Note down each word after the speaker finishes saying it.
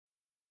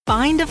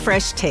Find a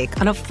fresh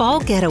take on a fall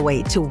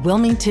getaway to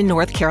Wilmington,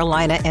 North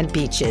Carolina and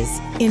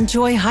beaches.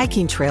 Enjoy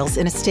hiking trails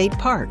in a state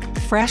park,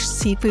 fresh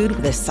seafood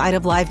with a side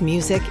of live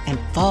music, and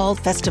fall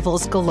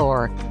festivals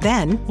galore.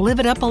 Then live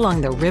it up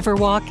along the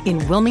Riverwalk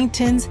in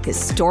Wilmington's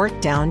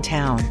historic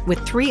downtown.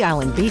 With 3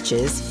 island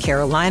beaches,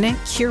 Carolina,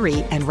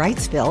 Curie, and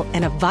Wrightsville,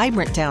 and a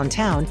vibrant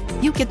downtown,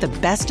 you get the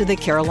best of the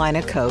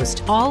Carolina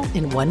coast all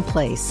in one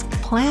place.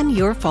 Plan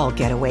your fall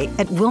getaway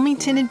at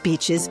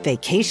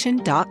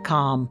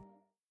WilmingtonandBeachesVacation.com.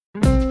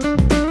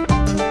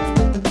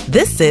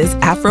 This is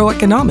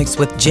Afroeconomics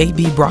with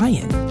J.B.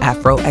 Bryan.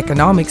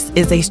 Afroeconomics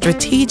is a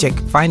strategic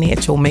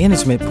financial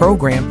management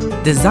program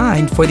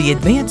designed for the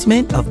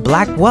advancement of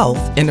Black wealth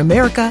in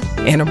America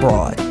and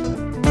abroad.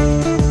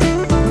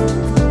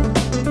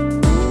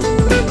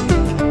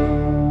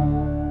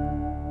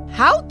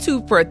 How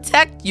to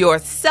protect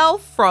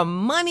yourself from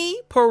money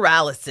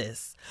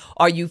paralysis.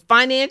 Are you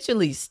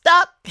financially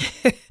stuck?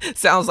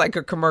 Sounds like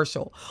a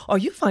commercial. Are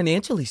you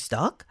financially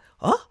stuck?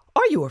 Huh?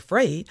 Are you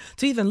afraid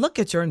to even look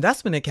at your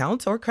investment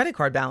accounts or credit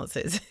card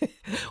balances?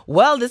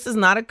 Well, this is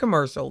not a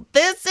commercial.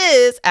 This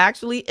is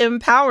actually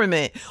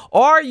empowerment.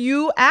 Are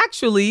you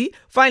actually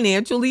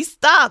financially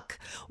stuck?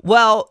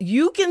 Well,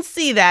 you can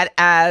see that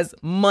as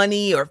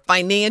money or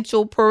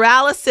financial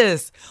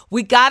paralysis.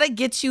 We got to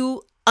get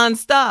you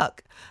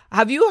unstuck.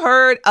 Have you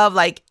heard of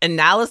like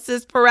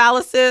analysis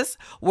paralysis,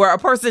 where a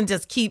person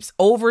just keeps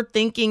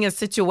overthinking a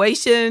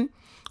situation?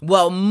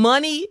 Well,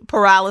 money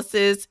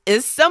paralysis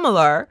is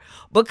similar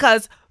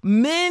because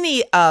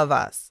many of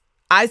us,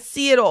 I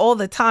see it all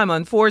the time,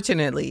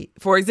 unfortunately.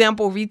 For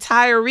example,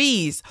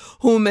 retirees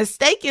who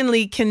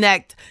mistakenly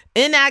connect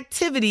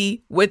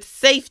inactivity with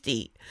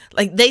safety.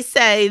 Like they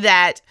say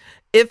that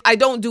if I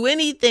don't do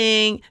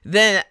anything,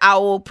 then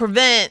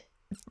it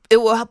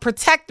will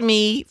protect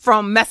me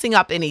from messing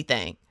up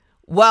anything.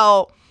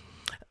 Well,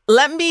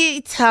 let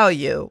me tell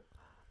you,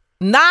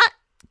 not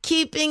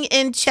keeping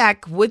in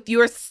check with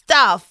your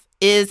stuff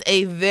is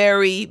a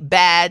very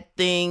bad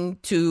thing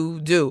to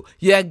do.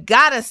 You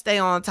gotta stay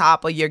on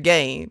top of your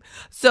game.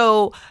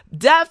 So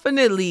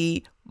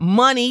definitely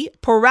money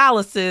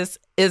paralysis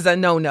is a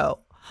no-no.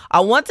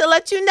 I want to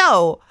let you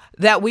know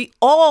that we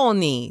all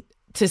need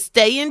to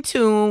stay in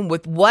tune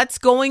with what's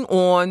going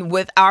on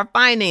with our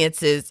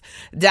finances,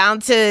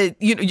 down to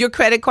your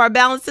credit card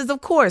balances,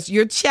 of course,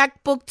 your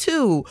checkbook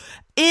too.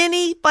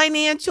 Any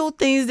financial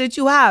things that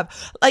you have.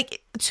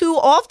 Like too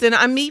often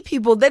I meet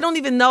people, they don't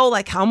even know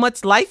like how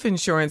much life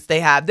insurance they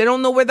have. They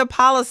don't know where the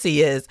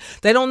policy is.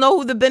 They don't know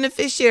who the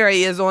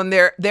beneficiary is on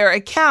their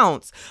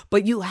accounts.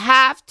 But you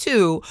have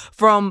to,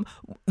 from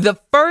the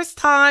first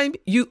time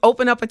you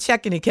open up a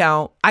checking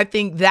account, I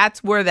think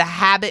that's where the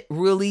habit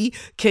really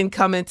can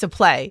come into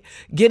play.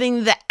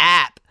 Getting the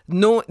app,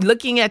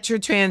 looking at your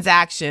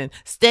transaction,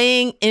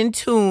 staying in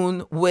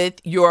tune with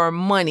your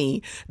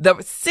money. The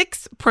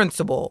 6th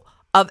principle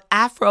of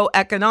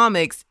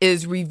Afroeconomics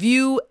is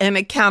review and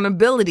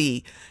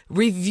accountability.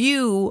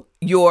 Review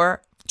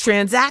your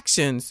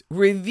transactions.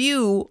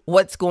 Review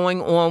what's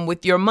going on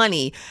with your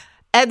money.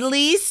 At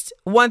least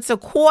once a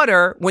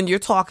quarter when you're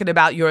talking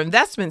about your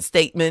investment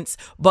statements,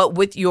 but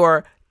with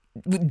your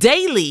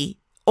daily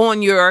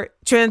on your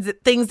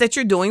things that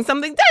you're doing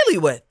something daily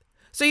with.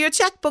 So your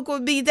checkbook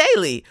would be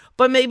daily,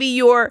 but maybe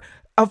your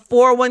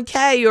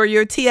 401k or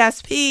your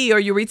TSP or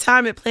your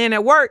retirement plan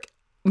at work,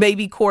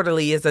 maybe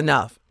quarterly is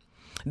enough.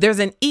 There's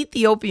an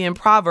Ethiopian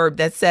proverb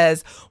that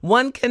says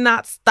one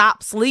cannot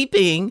stop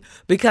sleeping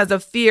because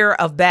of fear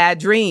of bad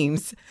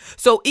dreams.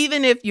 So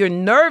even if you're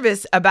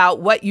nervous about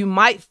what you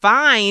might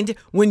find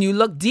when you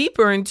look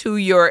deeper into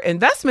your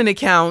investment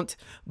account,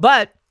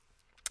 but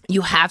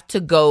you have to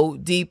go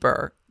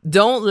deeper.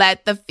 Don't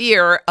let the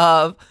fear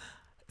of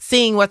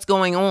seeing what's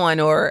going on,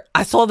 or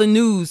I saw the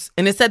news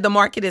and it said the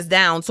market is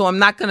down, so I'm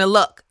not going to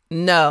look.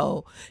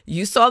 No,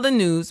 you saw the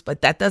news, but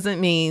that doesn't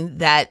mean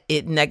that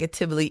it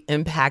negatively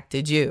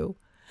impacted you.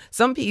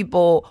 Some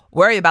people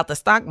worry about the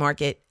stock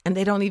market and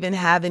they don't even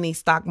have any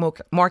stock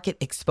market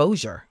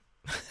exposure.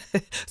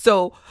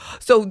 So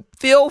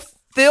feel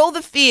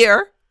the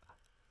fear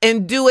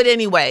and do it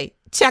anyway.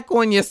 Check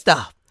on your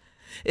stuff.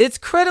 It's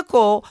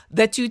critical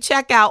that you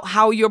check out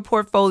how your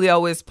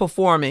portfolio is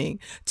performing.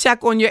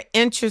 Check on your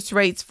interest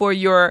rates for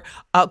your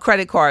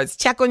credit cards.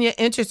 Check on your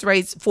interest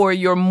rates for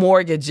your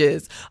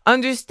mortgages.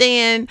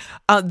 Understand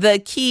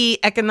the key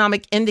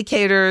economic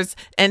indicators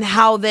and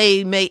how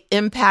they may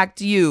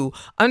impact you.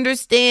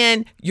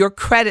 Understand your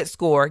credit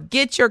score.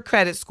 Get your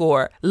credit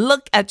score.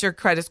 Look at your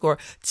credit score.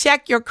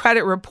 Check your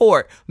credit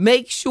report.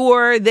 Make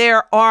sure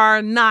there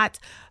are not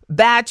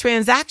bad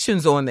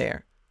transactions on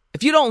there.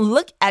 If you don't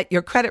look at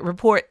your credit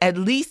report at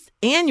least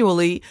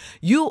annually,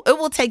 it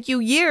will take you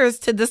years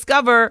to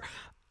discover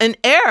an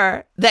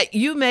error that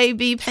you may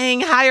be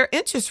paying higher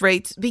interest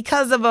rates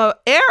because of an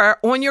error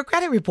on your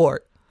credit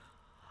report.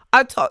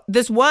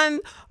 This one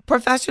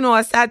professional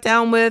I sat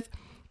down with,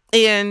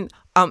 and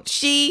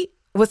she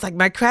was like,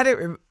 my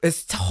credit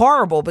is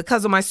horrible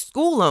because of my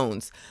school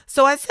loans.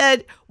 So I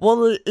said,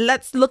 well,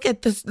 let's look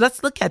at this.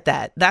 Let's look at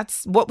that.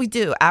 That's what we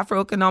do.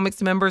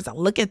 Afroeconomics members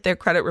look at their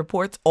credit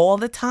reports all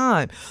the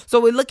time. So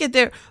we look at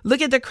their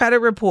credit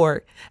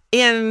report,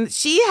 and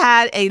she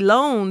had a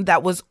loan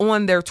that was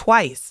on there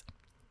twice.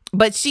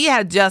 But she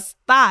had just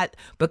thought,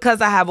 because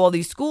I have all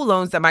these school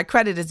loans, that my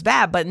credit is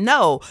bad. But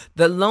no,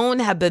 the loan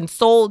had been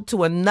sold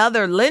to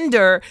another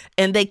lender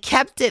and they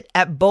kept it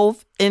at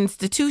both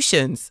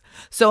institutions.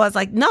 So I was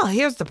like, no,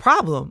 here's the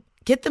problem.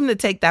 Get them to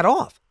take that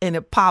off. And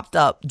it popped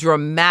up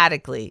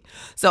dramatically.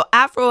 So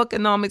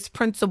Afroeconomics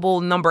principle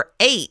number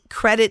 8,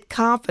 credit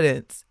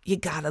confidence. You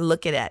got to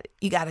look at it.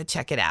 You got to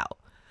check it out.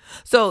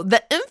 So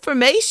the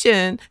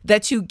information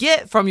that you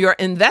get from your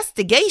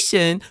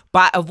investigation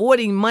by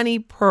avoiding money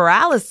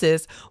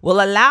paralysis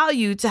will allow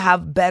you to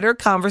have better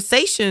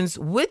conversations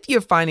with your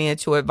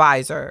financial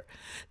advisor.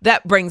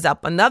 That brings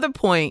up another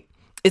point.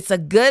 It's a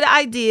good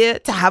idea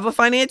to have a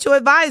financial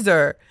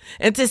advisor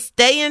and to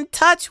stay in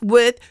touch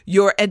with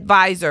your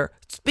advisor.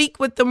 Speak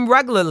with them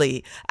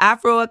regularly.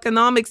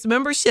 Afroeconomics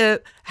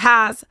membership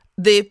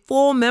the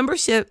full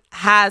membership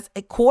has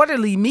a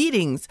quarterly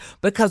meetings,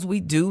 because we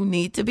do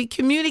need to be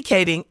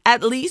communicating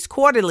at least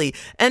quarterly,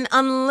 and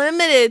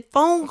unlimited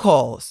phone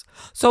calls.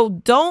 So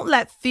don't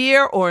let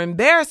fear or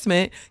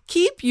embarrassment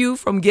keep you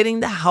from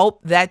getting the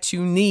help that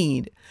you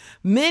need.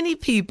 Many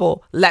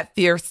people let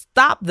fear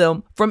stop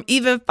them from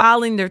even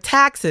filing their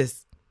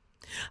taxes.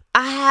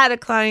 I had a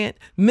client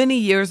many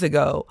years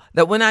ago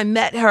that when I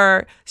met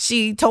her,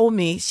 she told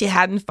me she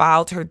hadn't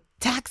filed her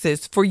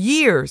taxes for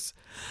years.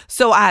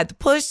 So I had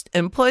pushed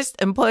and pushed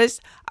and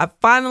pushed. I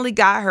finally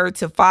got her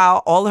to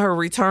file all her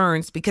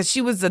returns because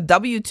she was a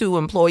W-2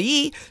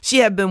 employee. She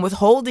had been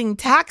withholding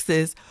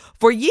taxes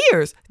for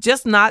years,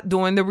 just not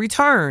doing the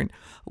return.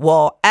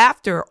 Well,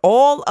 after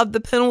all of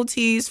the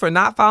penalties for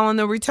not filing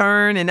the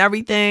return and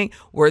everything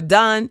were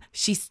done,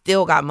 she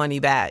still got money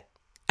back.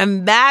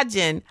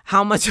 Imagine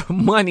how much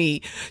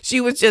money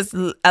she was just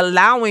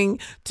allowing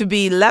to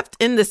be left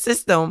in the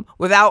system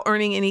without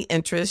earning any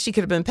interest. She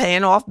could have been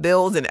paying off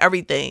bills and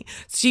everything.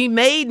 She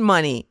made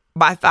money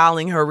by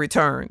filing her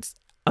returns.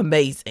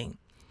 Amazing.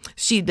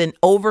 She'd been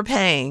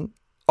overpaying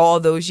all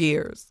those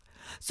years.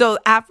 So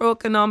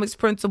Afroeconomics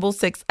Principle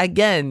 6,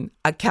 again,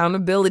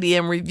 accountability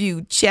and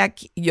review.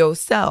 Check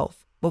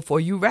yourself before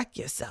you wreck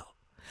yourself.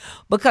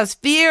 Because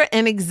fear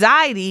and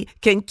anxiety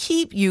can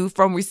keep you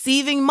from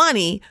receiving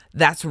money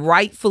that's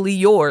rightfully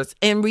yours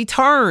and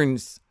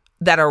returns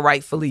that are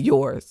rightfully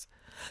yours.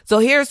 So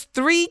here's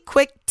 3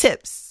 quick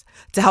tips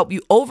to help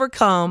you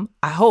overcome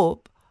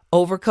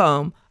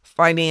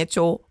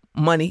financial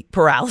money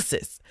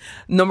paralysis.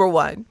 Number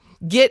 1,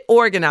 get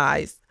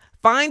organized.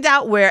 Find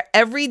out where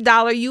every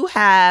dollar you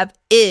have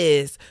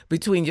is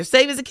between your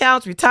savings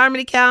accounts,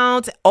 retirement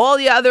accounts, all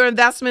the other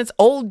investments,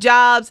 old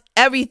jobs,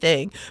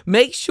 everything.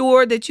 Make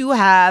sure that you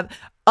have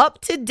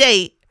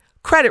up-to-date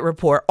credit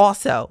report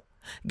also.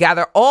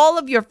 Gather all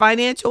of your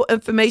financial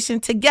information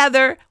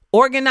together,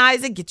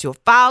 organize it, get your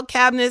file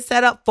cabinet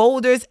set up,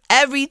 folders,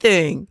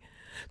 everything.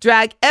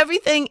 Drag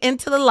everything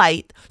into the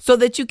light so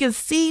that you can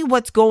see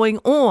what's going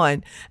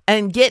on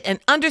and get an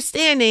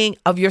understanding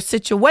of your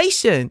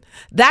situation.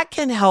 That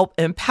can help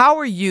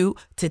empower you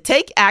to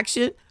take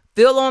action,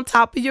 feel on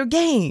top of your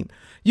game.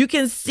 You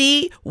can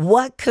see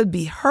what could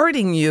be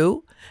hurting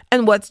you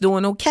and what's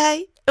doing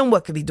okay and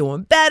what could be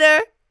doing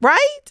better,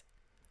 right?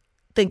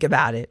 Think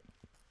about it.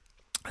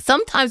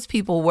 Sometimes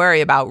people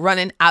worry about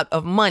running out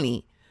of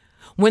money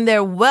when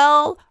they're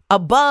well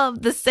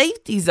above the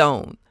safety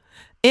zone.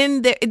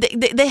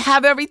 They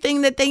have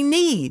everything that they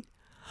need.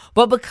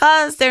 But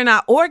because they're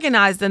not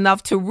organized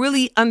enough to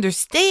really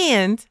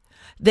understand,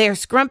 they're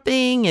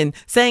scrimping and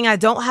saying, I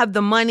don't have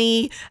the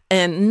money,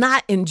 and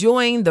not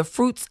enjoying the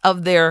fruits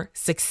of their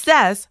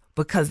success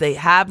because they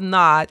have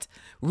not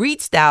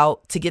reached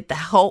out to get the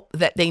help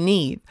that they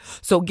need.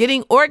 So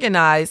getting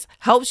organized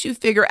helps you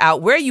figure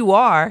out where you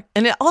are,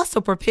 and it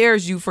also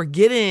prepares you for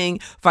getting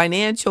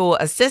financial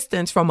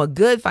assistance from a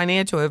good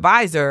financial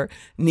advisor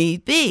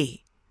need be.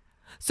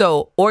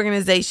 So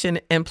organization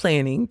and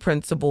planning,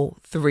 principle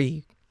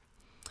 3.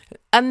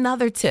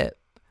 Another tip,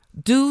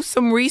 do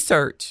some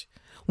research.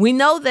 We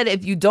know that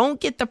if you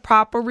don't get the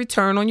proper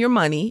return on your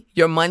money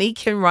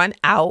can run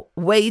out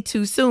way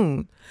too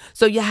soon.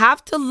 So you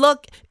have to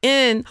look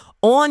in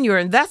on your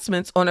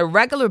investments on a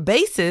regular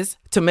basis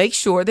to make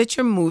sure that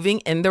you're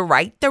moving in the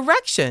right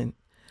direction.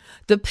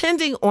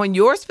 Depending on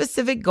your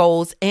specific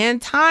goals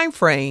and time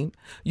frame,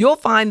 you'll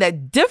find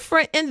that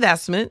different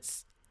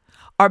investments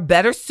are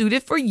better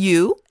suited for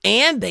you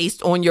and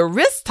based on your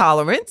risk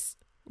tolerance,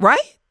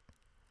 right?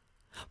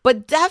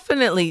 But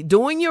definitely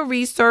doing your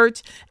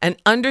research and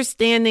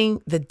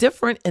understanding the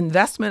different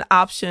investment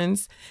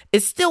options,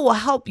 it still will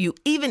help you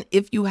even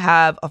if you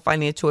have a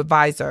financial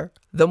advisor.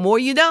 The more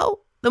you know,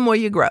 the more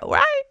you grow,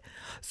 right?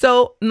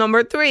 So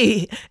number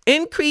 3,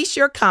 increase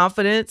your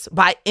confidence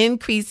by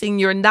increasing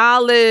your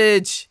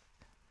knowledge.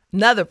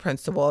 Another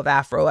principle of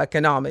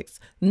Afroeconomics,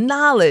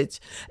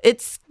 knowledge.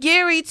 It's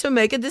scary to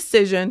make a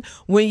decision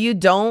when you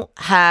don't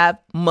have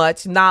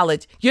much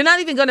knowledge. You're not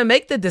even going to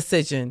make the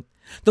decision.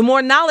 The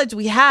more knowledge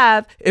we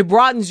have, it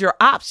broadens your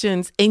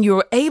options and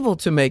you're able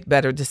to make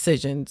better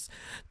decisions.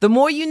 The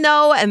more you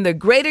know and the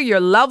greater your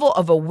level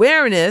of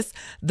awareness,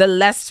 the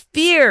less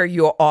fear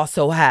you'll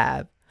also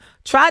have.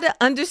 Try to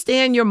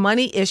understand your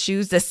money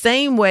issues the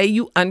same way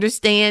you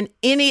understand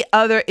any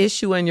other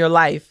issue in your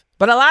life.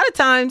 But a lot of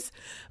times,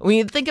 when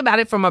you think about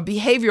it from a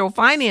behavioral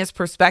finance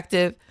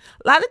perspective,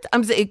 a lot of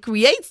times it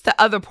creates the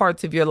other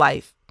parts of your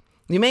life.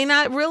 You may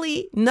not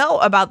really know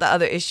about the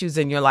other issues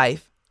in your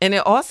life. And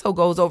it also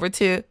goes over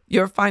to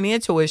your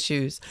financial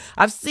issues.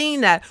 I've seen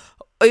that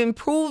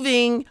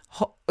improving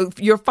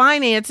your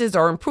finances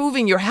or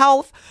improving your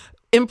health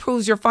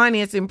improves your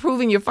finance.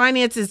 Improving your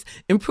finances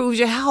improves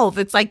your health.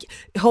 It's like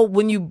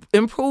when you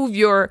improve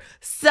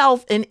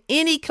yourself in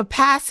any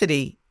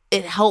capacity,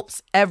 it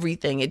helps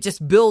everything. It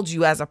just builds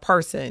you as a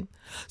person.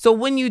 So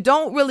when you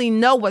don't really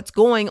know what's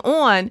going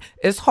on,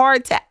 it's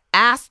hard to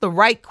ask the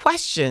right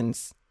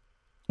questions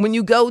when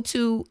you go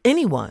to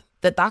anyone.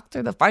 The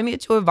doctor, the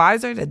financial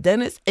advisor, the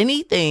dentist,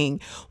 anything.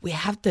 We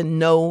have to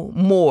know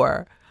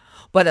more.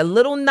 But a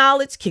little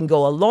knowledge can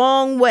go a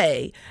long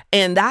way.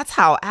 And that's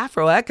how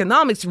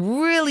Afroeconomics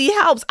really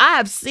helps. I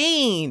have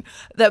seen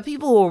that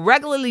people who are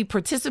regularly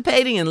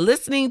participating and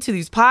listening to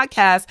these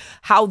podcasts,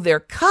 how their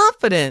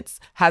confidence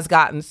has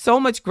gotten so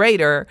much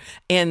greater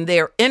and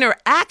their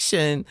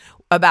interaction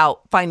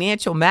about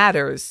financial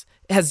matters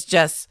has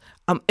just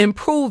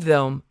improved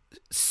them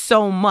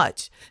so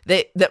much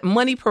that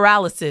money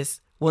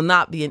paralysis will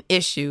not be an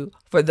issue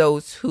for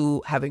those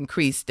who have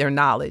increased their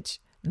knowledge.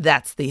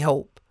 That's the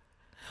hope.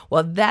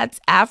 Well,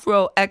 that's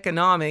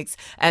Afroeconomics,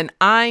 and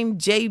I'm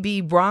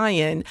JB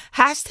Bryan,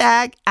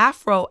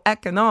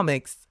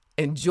 #Afroeconomics,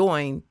 and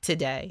join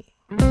today.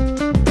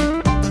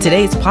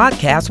 Today's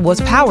podcast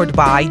was powered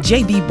by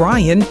JB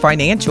Bryan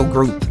Financial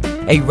Group,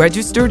 a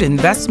registered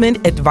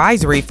investment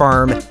advisory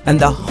firm and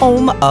the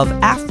home of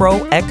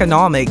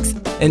Afroeconomics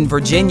in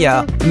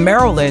Virginia,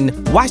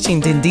 Maryland,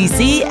 Washington,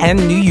 D.C.,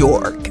 and New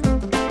York.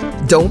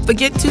 Don't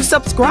forget to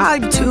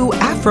subscribe to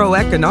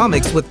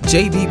Afroeconomics with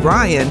JB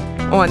Bryan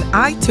on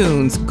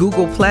iTunes,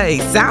 Google Play,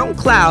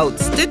 SoundCloud,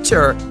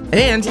 Stitcher,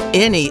 and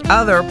any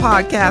other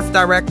podcast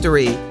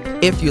directory.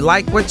 If you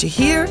like what you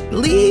hear,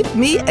 leave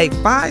me a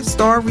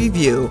 5-star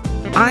review.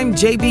 I'm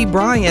JB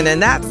Bryan,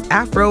 and that's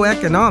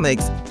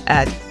Afroeconomics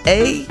at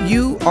AURN.com.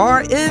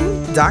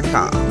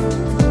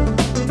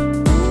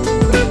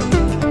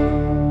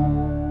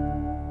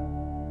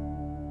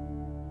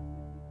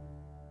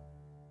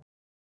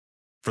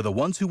 For the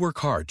ones who work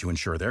hard to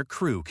ensure their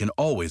crew can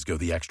always go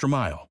the extra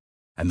mile,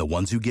 and the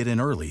ones who get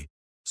in early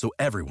so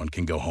everyone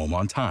can go home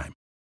on time,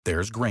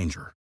 there's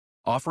Grainger,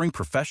 offering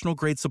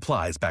professional-grade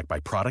supplies backed by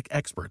product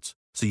experts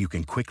so you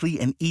can quickly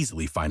and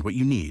easily find what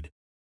you need.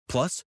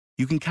 Plus,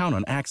 you can count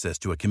on access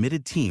to a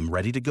committed team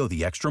ready to go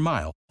the extra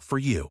mile for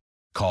you.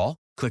 Call,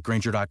 click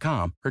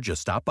Grainger.com, or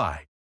just stop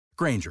by.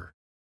 Grainger,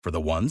 for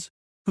the ones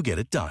who get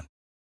it done.